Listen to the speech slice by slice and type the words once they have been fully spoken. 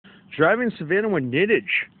Driving Savannah with Nittage.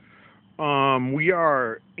 We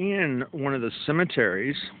are in one of the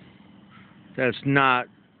cemeteries that's not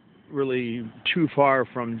really too far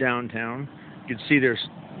from downtown. You can see there's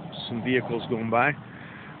some vehicles going by.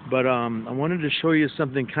 But I wanted to show you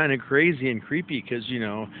something kind of crazy and creepy because, you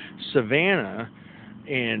know, Savannah,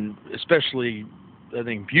 and especially, I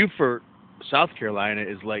think, Beaufort, South Carolina,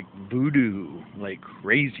 is like voodoo, like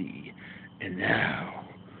crazy. And now,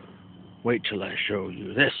 wait till I show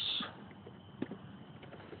you this.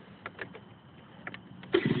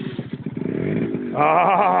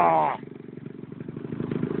 Ah!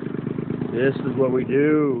 This is what we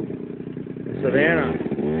do in Savannah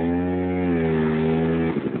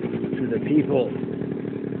to the people,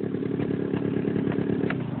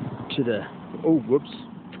 to the, oh, whoops.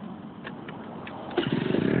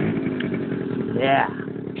 Yeah,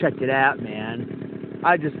 checked it out, man.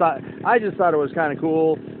 I just thought it was kind of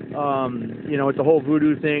cool, you know, with the whole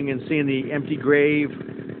voodoo thing and seeing the empty grave.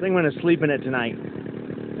 I think I'm gonna sleep in it tonight.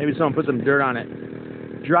 Maybe someone put some dirt on it.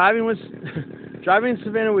 Driving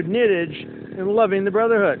Savannah with Nittage and loving the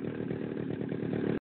brotherhood.